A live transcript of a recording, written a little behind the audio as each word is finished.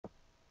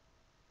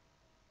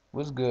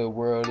What's good,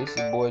 world? This is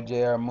your boy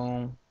JR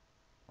Moon.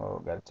 Oh,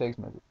 got a text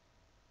message.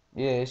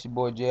 Yeah, it's your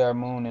boy JR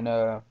Moon, and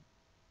I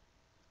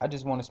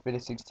just want to spit a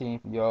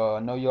 16 for y'all.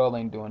 I know y'all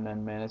ain't doing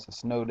nothing, man. It's a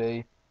snow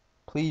day.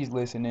 Please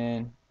listen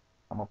in.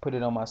 I'm gonna put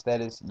it on my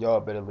status. Y'all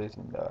better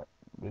listen, dog.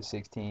 This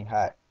 16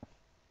 hot.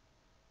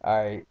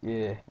 All right,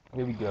 yeah.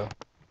 Here we go.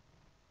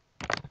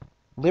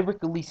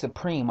 Lyrically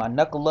supreme, I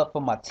knuckle up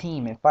for my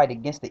team and fight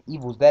against the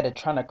evils that are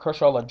trying to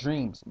crush all our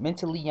dreams.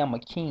 Mentally, I'm a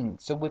king,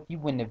 so if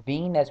you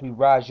intervene as we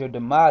rise, your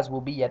demise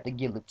will be at the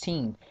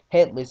guillotine.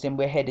 Headless, and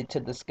we're headed to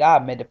the sky,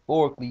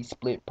 metaphorically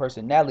split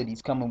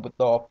personalities coming with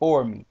all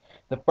four of me.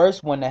 The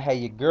first one to have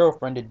your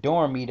girlfriend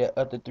adore me, the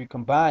other three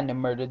combined to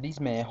murder these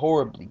men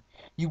horribly.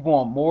 You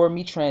want more of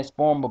me?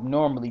 Transform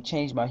abnormally,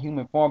 change my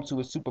human form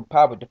to a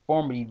superpowered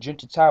deformity,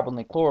 drench a towel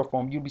in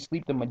chloroform, you be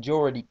sleep the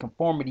majority,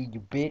 conformity,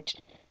 you bitch.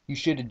 You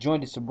should have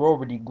joined the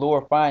sorority,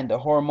 glorifying the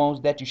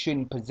hormones that you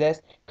shouldn't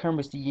possess.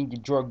 Currency in your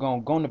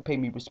jargon, gonna pay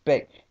me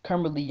respect.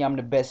 Currently, I'm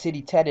the best.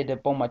 City tatted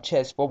up on my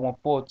chest,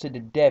 414 to the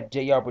death.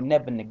 JR will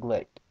never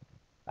neglect.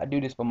 I do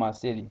this for my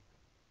city.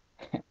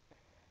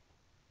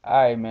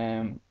 Alright,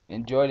 man.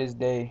 Enjoy this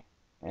day,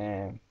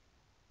 and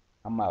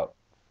I'm out.